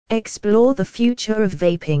Explore the future of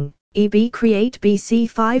vaping. Create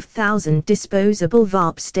BC5000 disposable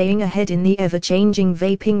vape. Staying ahead in the ever-changing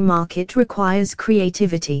vaping market requires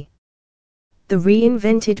creativity. The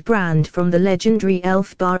reinvented brand from the legendary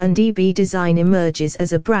Elf Bar and EB design emerges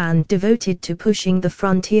as a brand devoted to pushing the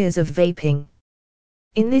frontiers of vaping.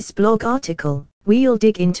 In this blog article, we'll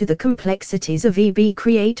dig into the complexities of EB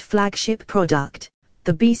Create flagship product,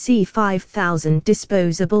 the BC5000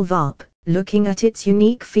 disposable vape, looking at its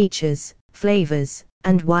unique features, flavors,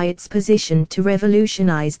 and why it's positioned to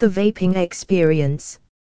revolutionize the vaping experience.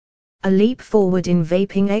 A leap forward in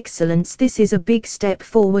vaping excellence. This is a big step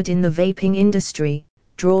forward in the vaping industry,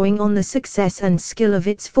 drawing on the success and skill of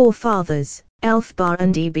its forefathers, Elf Bar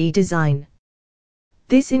and EB design.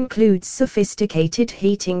 This includes sophisticated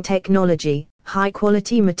heating technology,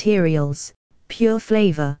 high-quality materials, pure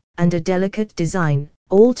flavor, and a delicate design,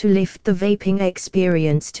 all to lift the vaping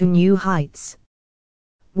experience to new heights.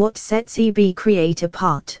 What sets EB Create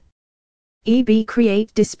apart? EB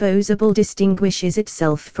Create Disposable distinguishes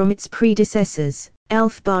itself from its predecessors,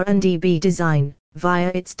 Elf Bar and EB design,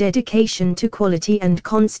 via its dedication to quality and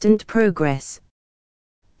constant progress.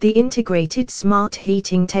 The integrated smart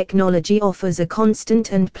heating technology offers a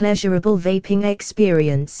constant and pleasurable vaping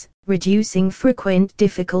experience, reducing frequent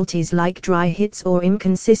difficulties like dry hits or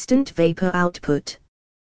inconsistent vapor output.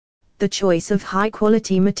 The choice of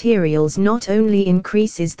high-quality materials not only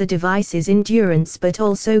increases the device's endurance but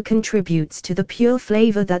also contributes to the pure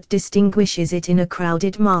flavor that distinguishes it in a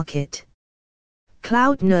crowded market.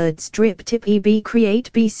 Cloud Nerds Drip Tip. EB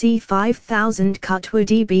Create BC5000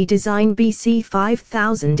 Cutwood EB Design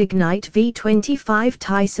BC5000 Ignite V25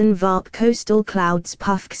 Tyson Vape Coastal Clouds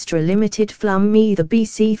Puffextra Limited Flum Me. The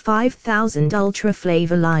BC5000 Ultra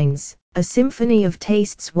Flavor lines, a symphony of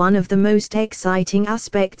tastes. One of the most exciting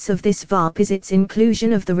aspects of this vape is its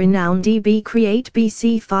inclusion of the renowned EB Create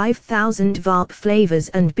BC5000 vape flavors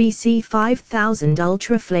and BC5000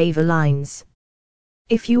 Ultra Flavor lines.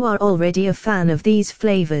 If you are already a fan of these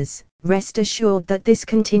flavors, rest assured that this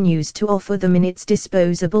continues to offer them in its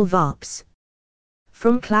disposable vapes.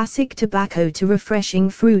 From classic tobacco to refreshing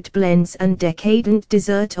fruit blends and decadent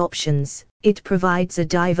dessert options, it provides a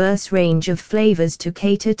diverse range of flavors to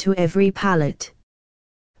cater to every palate.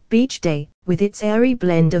 Beach Day, with its airy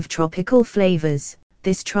blend of tropical flavors,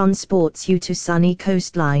 this transports you to sunny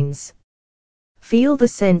coastlines. Feel the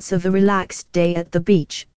sense of a relaxed day at the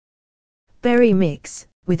beach. Berry Mix.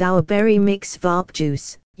 With our Berry Mix vape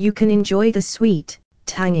juice, you can enjoy the sweet,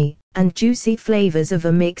 tangy, and juicy flavors of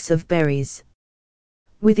a mix of berries.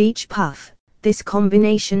 With each puff, this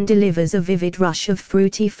combination delivers a vivid rush of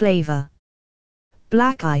fruity flavor.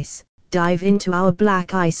 Black Ice. Dive into our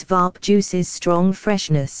Black Ice vape juice's strong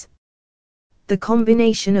freshness. The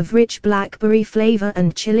combination of rich blackberry flavor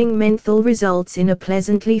and chilling menthol results in a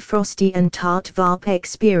pleasantly frosty and tart vape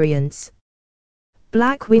experience.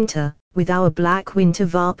 Black Winter. With our Black Winter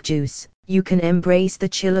vape juice, you can embrace the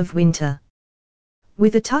chill of winter.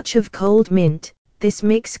 With a touch of cold mint, this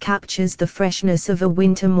mix captures the freshness of a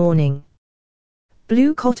winter morning.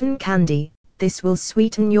 Blue Cotton Candy. This will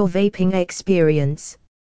sweeten your vaping experience.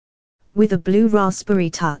 With a blue raspberry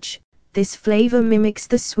touch, this flavor mimics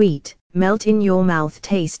the sweet, melt-in-your-mouth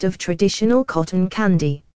taste of traditional cotton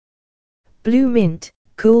candy. Blue Mint.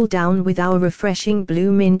 Cool down with our refreshing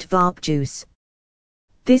Blue Mint vape juice.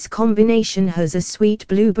 This combination has a sweet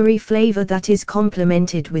blueberry flavor that is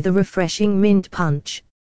complemented with a refreshing mint punch.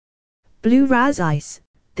 Blue Raz Ice.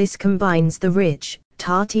 This combines the rich,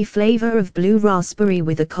 tarty flavor of blue raspberry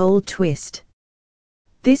with a cold twist.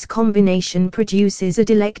 This combination produces a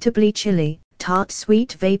delectably chilly,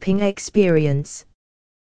 tart-sweet vaping experience.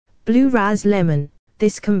 Blue Raz Lemon.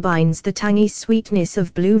 This combines the tangy sweetness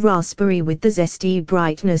of blue raspberry with the zesty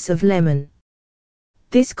brightness of lemon.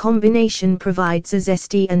 This combination provides a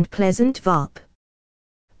zesty and pleasant vape.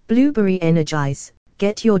 Blueberry Energize.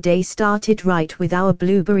 Get your day started right with our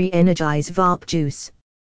Blueberry Energize vape juice.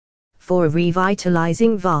 For a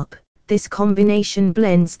revitalizing vape, this combination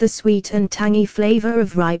blends the sweet and tangy flavor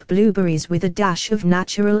of ripe blueberries with a dash of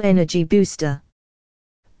natural energy booster.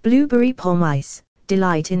 Blueberry Pom Ice.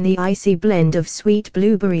 Delight in the icy blend of sweet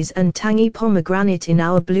blueberries and tangy pomegranate in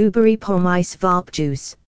our Blueberry Pom Ice vape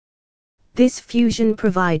juice. This fusion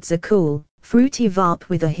provides a cool, fruity vape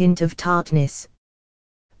with a hint of tartness.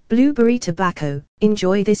 Blueberry Tobacco.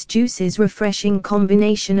 Enjoy this juice's refreshing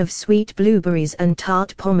combination of sweet blueberries and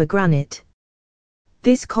tart pomegranate.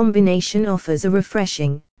 This combination offers a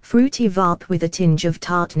refreshing, fruity vape with a tinge of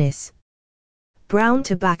tartness. Brown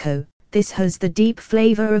Tobacco. This has the deep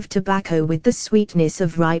flavor of tobacco with the sweetness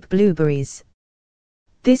of ripe blueberries.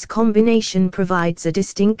 This combination provides a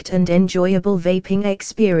distinct and enjoyable vaping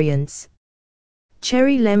experience.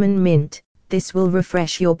 Cherry lemon mint, this will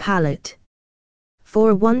refresh your palate.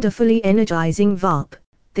 For a wonderfully energizing vape,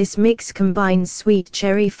 this mix combines sweet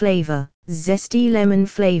cherry flavor, zesty lemon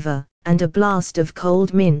flavor, and a blast of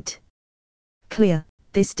cold mint. Clear,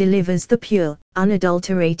 this delivers the pure,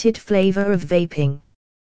 unadulterated flavor of vaping.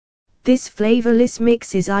 This flavorless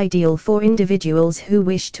mix is ideal for individuals who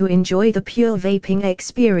wish to enjoy the pure vaping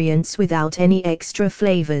experience without any extra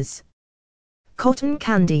flavors. Cotton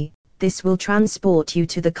candy, this will transport you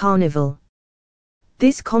to the carnival.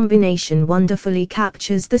 This combination wonderfully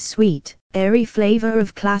captures the sweet, airy flavor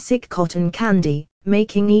of classic cotton candy,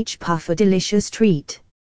 making each puff a delicious treat.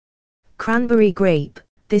 Cranberry grape,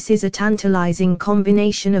 this is a tantalizing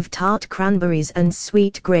combination of tart cranberries and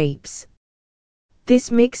sweet grapes. This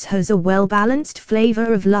mix has a well-balanced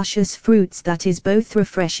flavor of luscious fruits that is both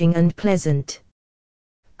refreshing and pleasant.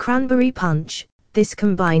 Cranberry punch, this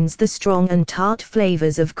combines the strong and tart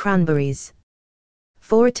flavors of cranberries.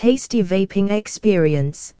 For a tasty vaping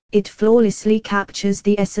experience, it flawlessly captures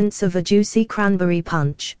the essence of a juicy cranberry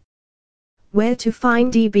punch. Where to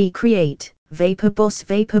find EB Create?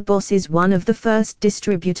 Vaporboss is one of the first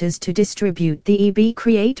distributors to distribute the EB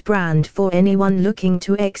Create brand for anyone looking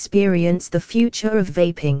to experience the future of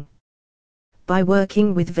vaping. By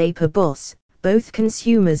working with Vaporboss, both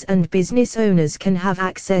consumers and business owners can have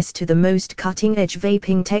access to the most cutting-edge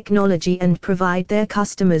vaping technology and provide their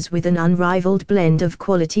customers with an unrivaled blend of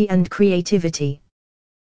quality and creativity.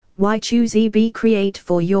 Why choose EB Create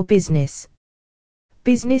for your business?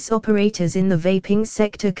 Business operators in the vaping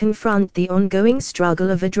sector confront the ongoing struggle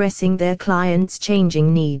of addressing their clients'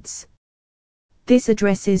 changing needs. This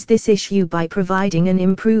addresses this issue by providing an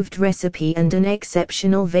improved recipe and an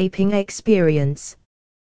exceptional vaping experience.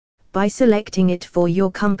 By selecting it for your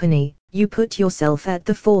company, you put yourself at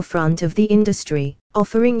the forefront of the industry,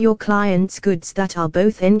 offering your clients goods that are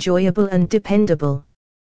both enjoyable and dependable.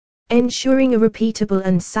 Ensuring a repeatable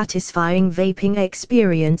and satisfying vaping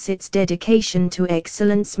experience. Its dedication to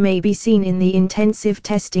excellence may be seen in the intensive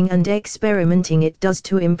testing and experimenting it does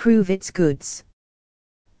to improve its goods.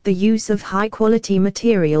 The use of high-quality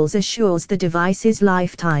materials assures the device's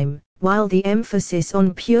lifetime, while the emphasis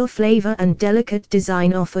on pure flavor and delicate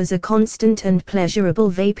design offers a constant and pleasurable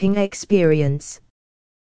vaping experience.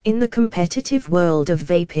 In the competitive world of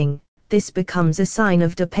vaping, this becomes a sign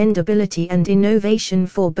of dependability and innovation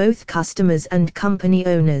for both customers and company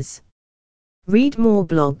owners. Read more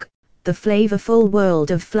blog, The Flavorful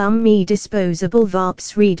World of Flummy Disposable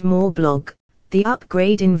Vapes. Read more blog, The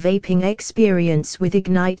Upgrade in Vaping Experience with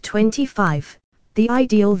Ignite 25, The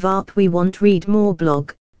Ideal Vape We Want. Read more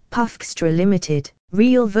blog, Puffextra Limited,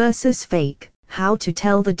 Real versus Fake, How to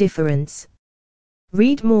Tell the Difference.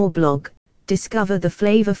 Read more blog, Discover the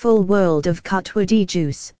Flavorful World of Cutwoody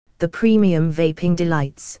Juice, The Premium Vaping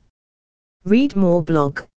Delights. Read more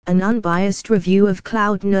blog, An unbiased review of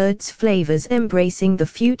Cloud Nerd's flavors embracing the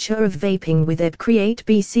future of vaping with EB Create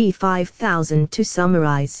BC5000. To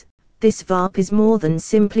summarize, this vape is more than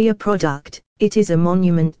simply a product, it is a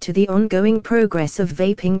monument to the ongoing progress of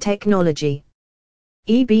vaping technology.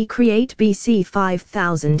 EB Create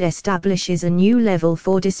BC5000 establishes a new level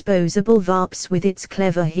for disposable vapes with its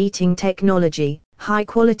clever heating technology,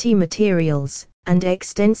 high-quality materials, and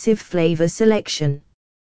extensive flavor selection.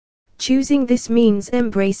 Choosing this means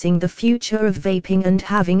embracing the future of vaping and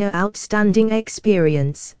having an outstanding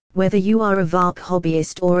experience, whether you are a vape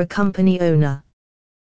hobbyist or a company owner.